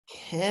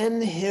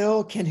Ken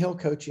Hill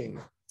Coaching.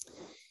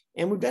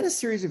 And we've done a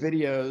series of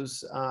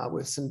videos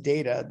with some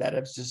data that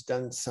have just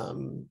done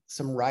some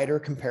rider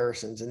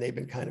comparisons, and they've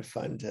been kind of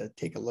fun to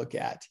take a look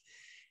at.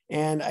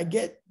 And I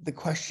get the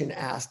question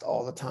asked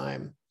all the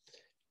time,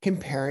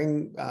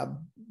 comparing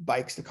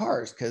bikes to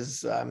cars,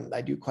 because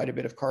I do quite a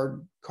bit of car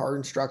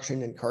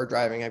instruction and car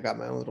driving. I've got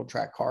my own little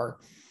track car.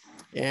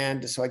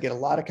 And so I get a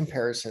lot of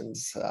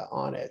comparisons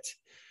on it.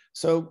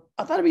 So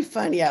I thought it'd be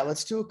fun. Yeah,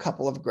 let's do a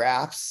couple of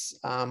graphs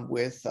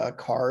with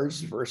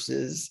cars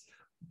versus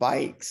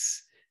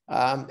bikes.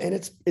 And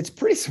it's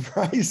pretty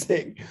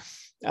surprising.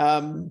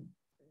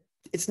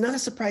 It's not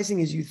as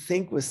surprising as you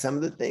think with some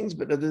of the things,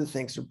 but other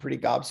things are pretty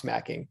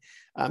gobsmacking.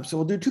 So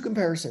we'll do two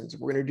comparisons.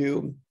 We're going to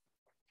do,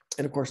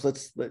 and of course,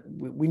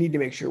 we need to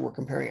make sure we're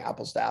comparing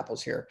apples to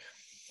apples here.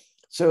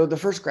 So the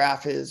first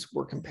graph is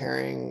we're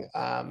comparing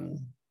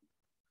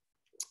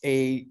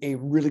a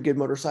really good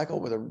motorcycle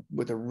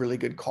with a really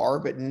good car,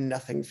 but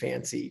nothing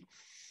fancy.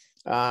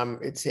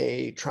 It's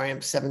a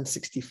Triumph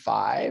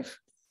 765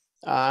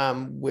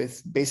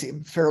 with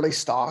basically fairly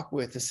stock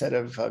with a set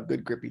of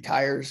good grippy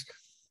tires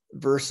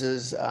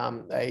versus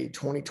a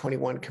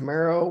 2021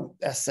 Camaro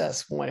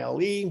SS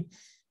 1LE,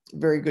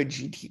 very good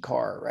GT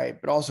car, right?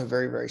 But also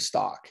very, very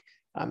stock.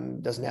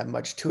 Doesn't have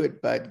much to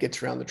it, but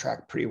gets around the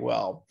track pretty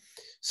well.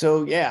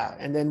 So yeah,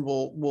 and then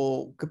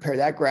we'll compare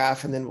that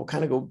graph, and then we'll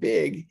kind of go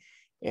big,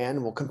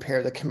 and we'll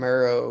compare the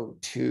Camaro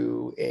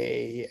to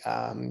a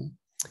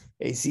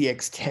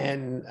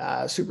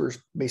ZX10 super,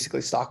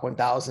 basically stock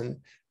 1000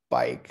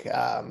 bike.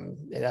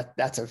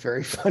 That's a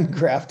very fun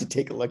graph to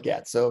take a look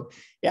at. So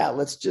yeah,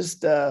 let's just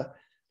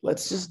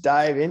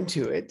dive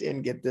into it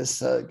and get this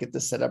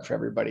set up for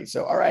everybody.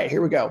 So all right,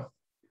 here we go.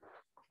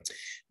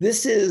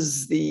 This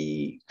is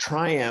the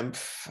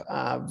Triumph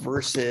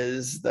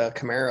versus the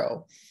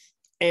Camaro,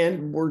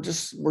 and we're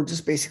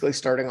just basically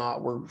starting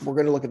off. We're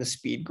going to look at the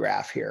speed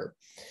graph here.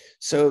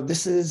 So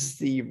this is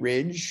the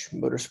Ridge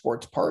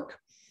Motorsports Park,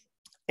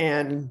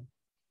 and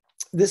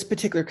this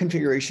particular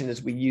configuration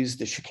is we use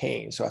the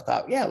chicane. So I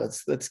thought, yeah,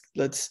 let's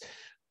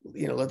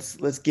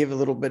give a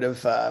little bit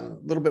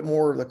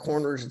more of the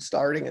corners and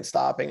starting and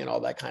stopping and all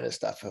that kind of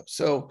stuff.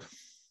 So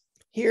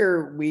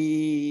here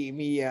we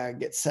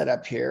get set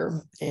up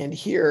here, and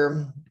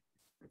here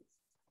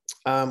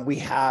we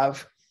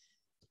have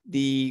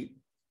the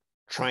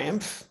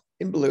Triumph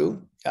in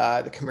blue,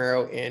 the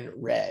Camaro in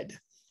red,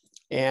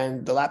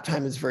 and the lap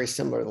time is very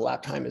similar. The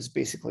lap time is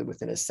basically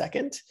within a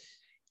second.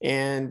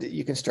 And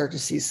you can start to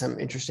see some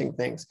interesting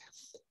things.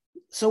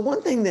 So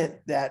one thing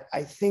that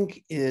I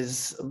think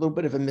is a little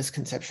bit of a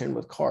misconception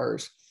with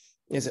cars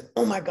is that,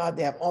 oh my God,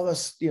 they have all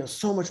this,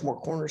 so much more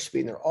corner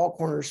speed, and they're all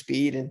corner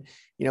speed, and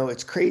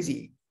it's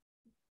crazy.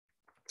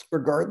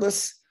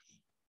 Regardless,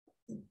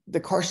 the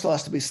car still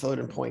has to be slowed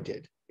and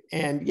pointed.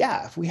 And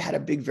yeah, if we had a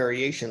big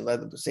variation,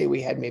 let's say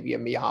we had maybe a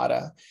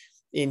Miata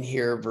in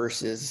here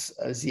versus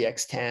a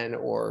ZX10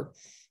 or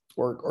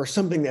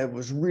something that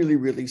was really,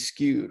 really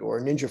skewed, or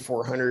a Ninja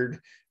 400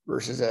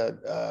 versus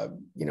a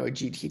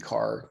GT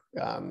car,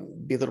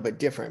 be a little bit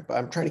different, but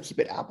I'm trying to keep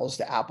it apples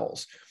to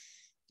apples.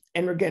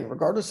 And again,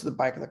 regardless of the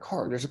bike or the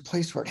car, there's a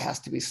place where it has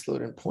to be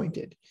slowed and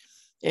pointed.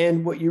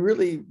 And what you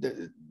really,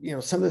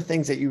 some of the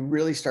things that you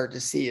really start to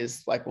see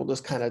is, like, we'll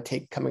just kind of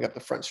take coming up the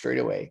front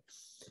straightaway,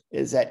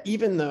 is that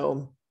even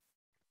though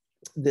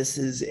this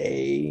is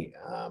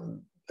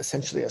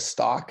essentially a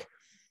stock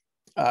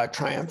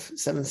Triumph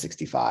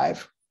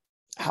 765,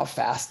 how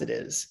fast it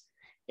is.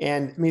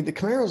 And I mean, the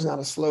Camaro is not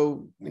a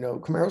slow,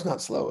 Camaro's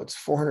not slow. It's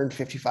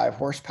 455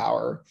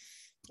 horsepower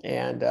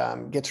and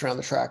gets around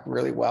the track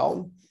really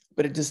well,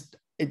 but it just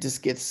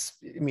gets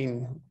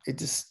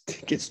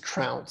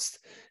trounced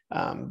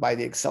by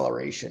the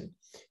acceleration.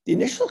 The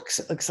initial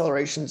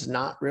acceleration is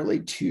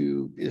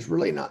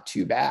really not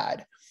too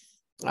bad.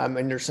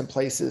 And there's some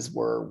places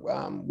where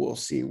we'll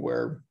see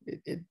where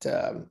it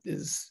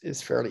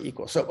is fairly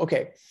equal. So,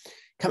 okay,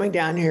 coming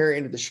down here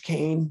into the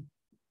chicane,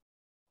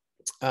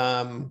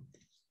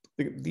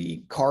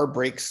 the car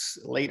brakes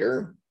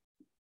later.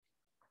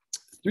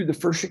 Through the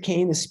first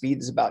chicane, the speed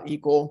is about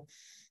equal.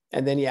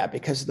 And then, yeah,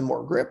 because of the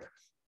more grip,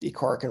 the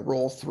car can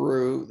roll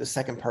through the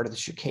second part of the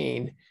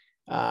chicane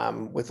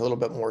with a little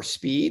bit more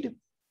speed,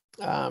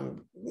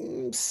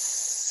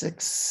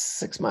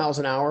 6 miles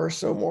an hour or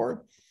so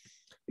more.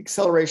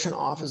 Acceleration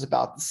off is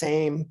about the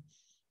same.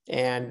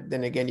 And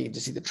then again, you can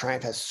just see the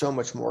Triumph has so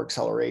much more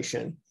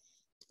acceleration.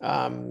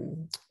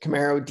 Camaro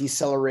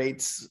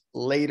decelerates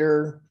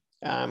later,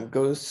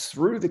 goes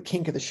through the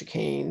kink of the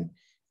chicane,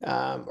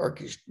 or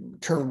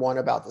turn one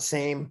about the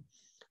same,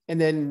 and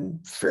then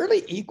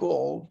fairly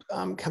equal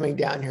coming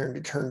down here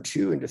into turn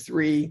 2 into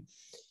 3.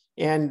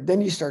 And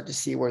then you start to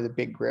see where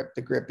the grip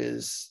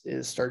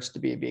starts to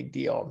be a big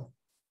deal.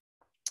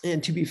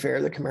 And to be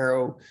fair, the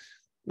Camaro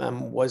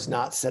was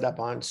not set up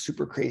on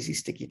super crazy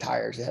sticky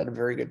tires. It had a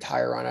very good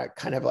tire on it,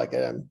 kind of like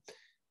a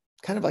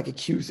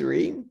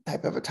Q3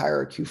 type of a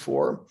tire, a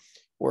Q4,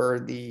 where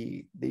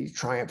the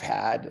Triumph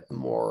had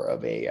more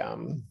of a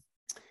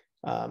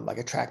like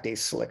a track day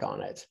slick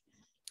on it.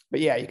 But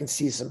yeah, you can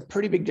see some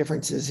pretty big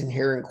differences in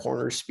here in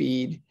corner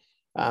speed.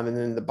 And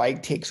then the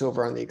bike takes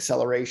over on the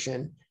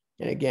acceleration.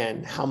 And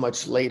again, how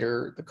much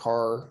later the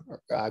car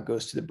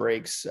goes to the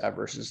brakes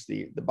versus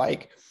the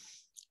bike.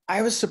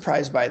 I was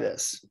surprised by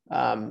this.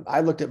 I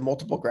looked at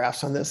multiple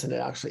graphs on this, and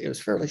it was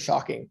fairly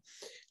shocking,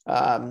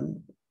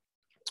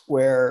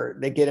 where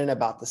they get in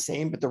about the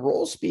same, but the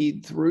roll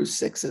speed through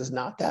 6 is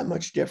not that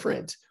much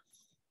different.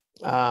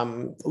 A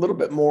little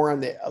bit on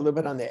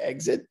the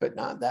exit, but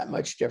not that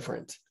much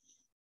different.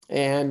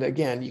 And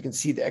again, you can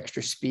see the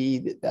extra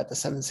speed that the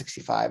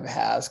 765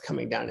 has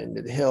coming down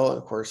into the hill. And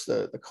of course,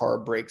 the car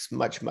brakes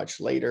much,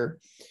 much later.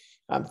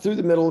 Through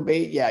the middle of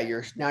 8, yeah,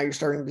 you're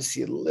starting to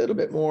see a little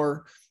bit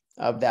more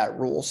of that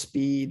roll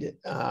speed,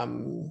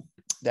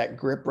 that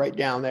grip right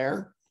down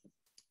there.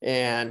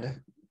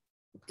 And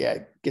yeah,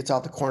 it gets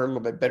off the corner a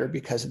little bit better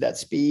because of that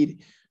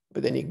speed.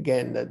 But then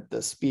again,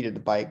 the speed of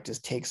the bike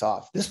just takes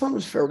off. This one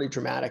was fairly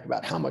dramatic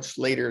about how much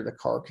later the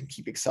car can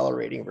keep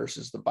accelerating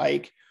versus the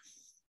bike.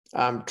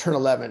 Turn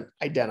 11,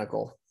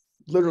 identical,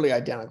 literally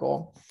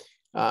identical.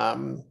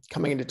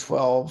 Coming into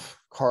 12,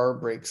 car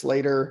brakes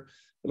later,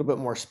 a little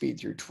bit more speed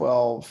through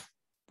 12.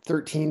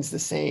 13's the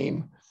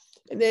same.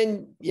 And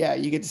then, yeah,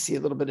 you get to see a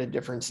little bit of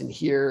difference in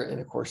here. And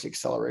of course, the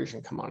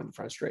acceleration come on in the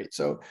front straight.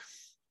 So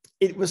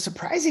it was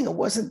surprising it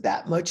wasn't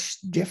that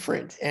much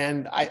different.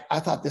 And I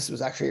thought this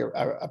was actually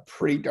a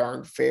pretty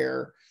darn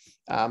fair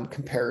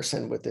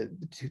comparison with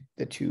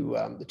the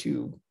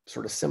two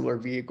sort of similar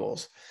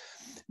vehicles.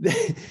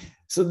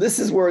 So this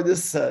is where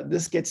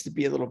this gets to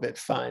be a little bit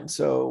fun.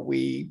 So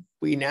we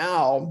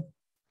now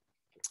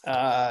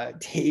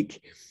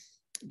take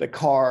the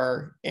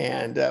car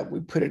and we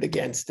put it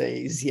against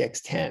a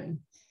ZX10,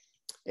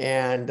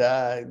 and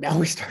now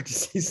we start to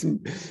see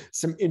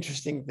some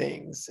interesting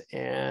things.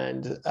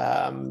 And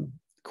of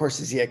course,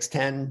 the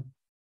ZX10,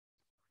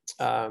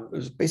 it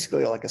was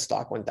basically like a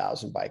stock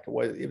 1000 bike.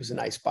 It was a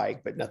nice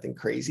bike, but nothing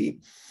crazy.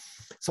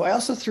 So I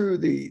also threw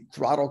the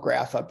throttle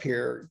graph up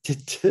here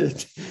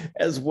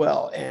as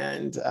well.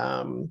 And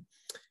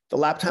the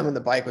lap time on the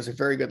bike was a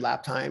very good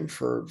lap time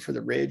for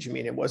the Ridge. I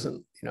mean, it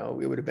wasn't,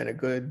 it would have been a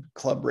good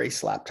club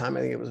race lap time.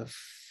 I think it was a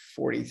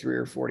 43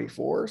 or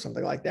 44,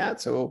 something like that.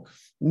 So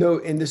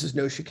and this is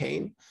no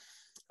chicane,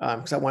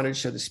 because I wanted to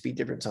show the speed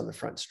difference on the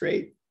front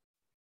straight.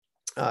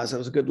 So it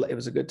was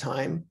a good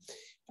time.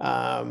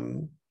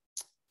 And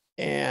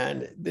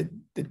the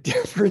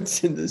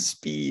difference in the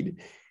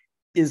speed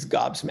is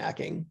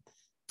gobsmacking.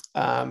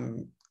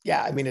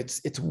 Yeah, I mean,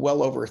 it's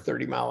well over a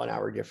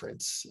 30-mile-an-hour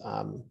difference.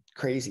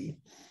 Crazy.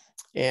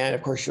 And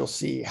of course, you'll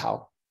see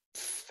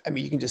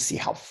you can just see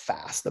how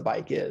fast the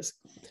bike is.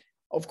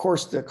 Of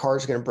course, the car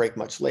is going to brake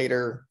much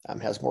later,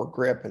 has more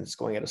grip, and it's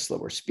going at a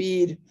slower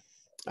speed.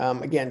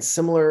 Again,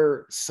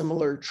 similar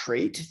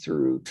trait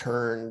through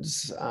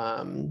turns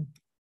 1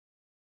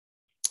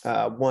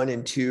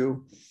 and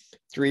 2,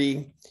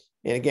 3.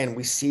 And again,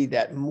 we see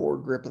that more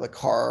grip of the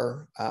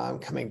car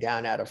coming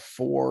down out of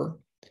 4,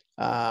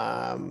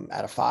 out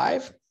of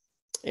 5.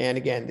 And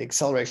again, the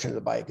acceleration of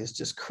the bike is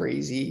just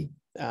crazy.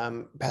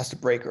 Has to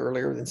brake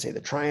earlier than, say,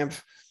 the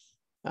Triumph.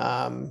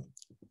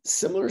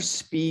 Similar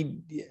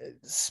speed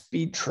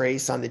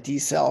trace on the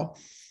decel.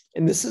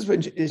 And this is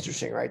what's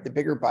interesting, right? The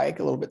bigger bike,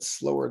 a little bit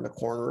slower in the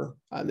corner.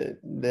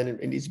 Then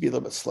it needs to be a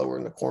little bit slower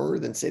in the corner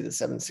than, say, the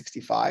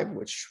 765,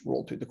 which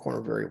rolled through the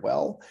corner very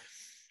well.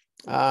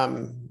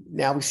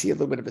 Now we see a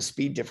little bit of a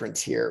speed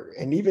difference here,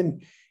 and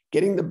even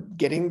getting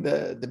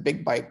the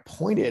big bike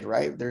pointed,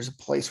 right? There's a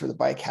place where the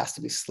bike has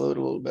to be slowed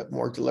a little bit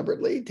more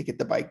deliberately to get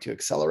the bike to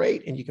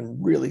accelerate. And you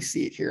can really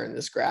see it here in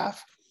this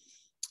graph.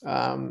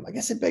 I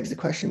guess it begs the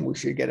question, we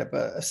should get up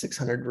a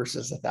 600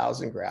 versus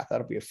 1000 graph.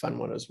 That'll be a fun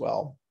one as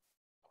well.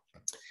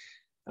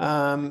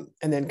 And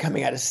then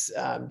coming at us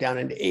down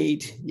into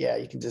 8, yeah,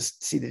 you can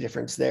just see the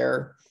difference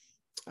there.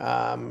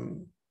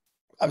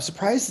 I'm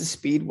surprised the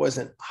speed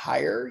wasn't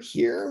higher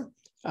here.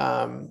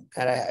 And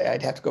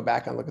I'd have to go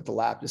back and look at the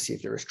lap to see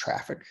if there was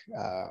traffic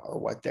or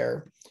what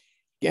there.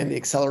 Again, the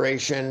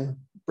acceleration,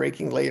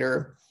 braking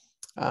later,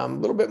 a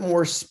little bit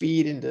more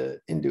speed into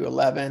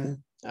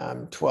 11,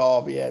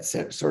 12. Yeah, it's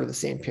sort of the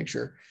same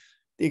picture.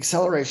 The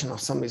acceleration on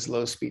some of these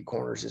low speed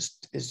corners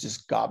is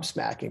just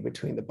gobsmacking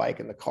between the bike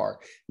and the car.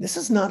 This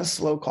is not a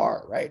slow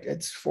car, right?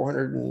 It's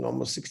 400 and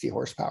almost 60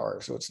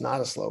 horsepower. So it's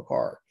not a slow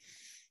car.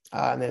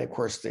 And then of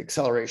course the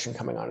acceleration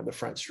coming onto the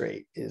front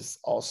straight is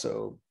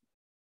also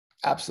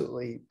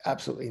absolutely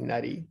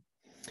nutty.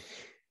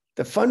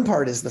 The fun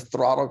part is the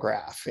throttle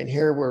graph. And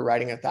here we're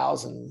riding a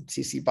 1000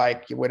 cc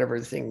bike, whatever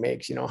the thing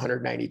makes,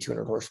 190,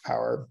 200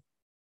 horsepower.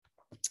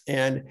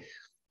 And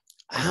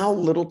how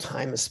little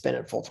time is spent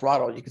at full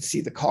throttle. You can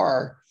see the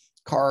car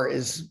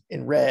is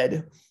in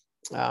red.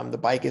 The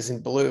bike is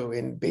in blue.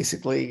 And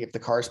basically if the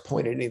car is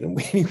pointed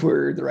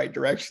anywhere the right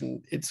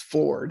direction, it's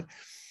forward.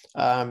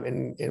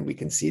 And we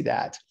can see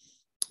that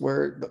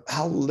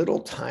how little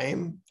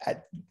time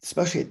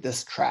especially at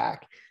this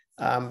track,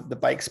 the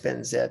bike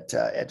spends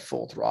at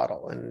full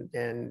throttle.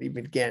 And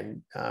even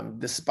again,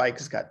 this bike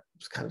has got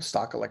kind of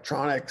stock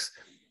electronics.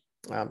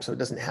 So it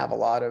doesn't have a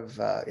lot of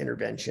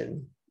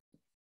intervention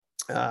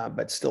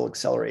but still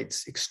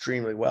accelerates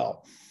extremely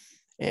well.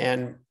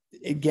 And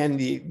again,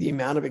 the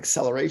amount of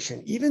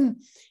acceleration, even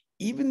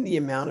the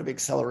amount of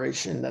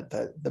acceleration that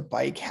the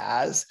bike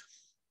has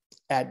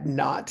at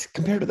not,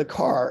 compared to the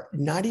car,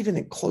 not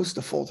even close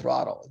to full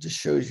throttle. It just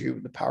shows you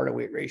the power to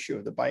weight ratio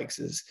of the bikes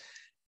is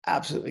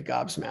absolutely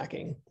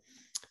gobsmacking.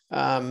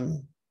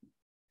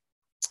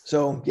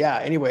 So yeah,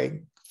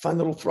 anyway, fun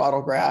little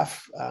throttle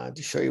graph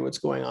to show you what's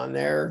going on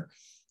there.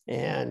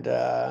 And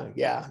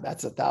yeah,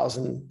 that's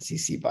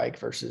 1,000cc bike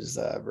versus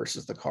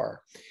the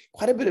car.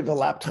 Quite a bit of a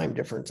lap time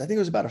difference. I think it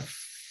was about a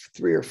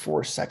 3 or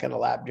 4 second a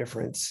lap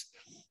difference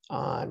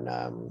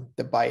on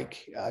the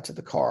bike to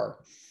the car.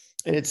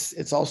 And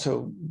it's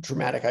also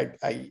dramatic.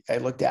 I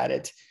looked at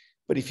it,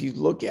 but if you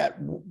look at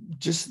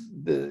just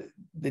the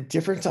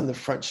difference on the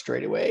front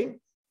straightaway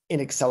in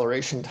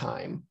acceleration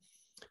time,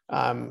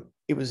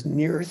 it was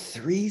near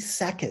 3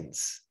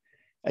 seconds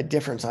a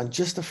difference on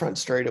just the front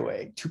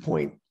straightaway,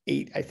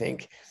 2.8, I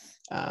think,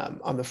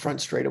 on the front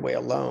straightaway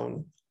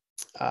alone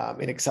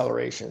in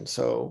acceleration.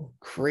 So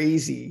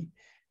crazy,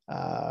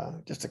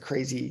 just a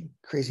crazy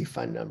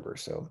fun number.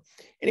 So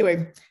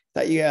anyway,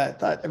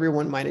 thought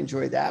everyone might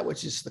enjoy that,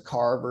 which is the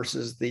car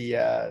versus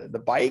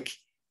the bike.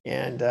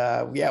 And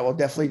yeah, we'll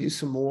definitely do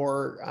some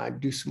more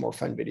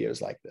fun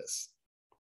videos like this.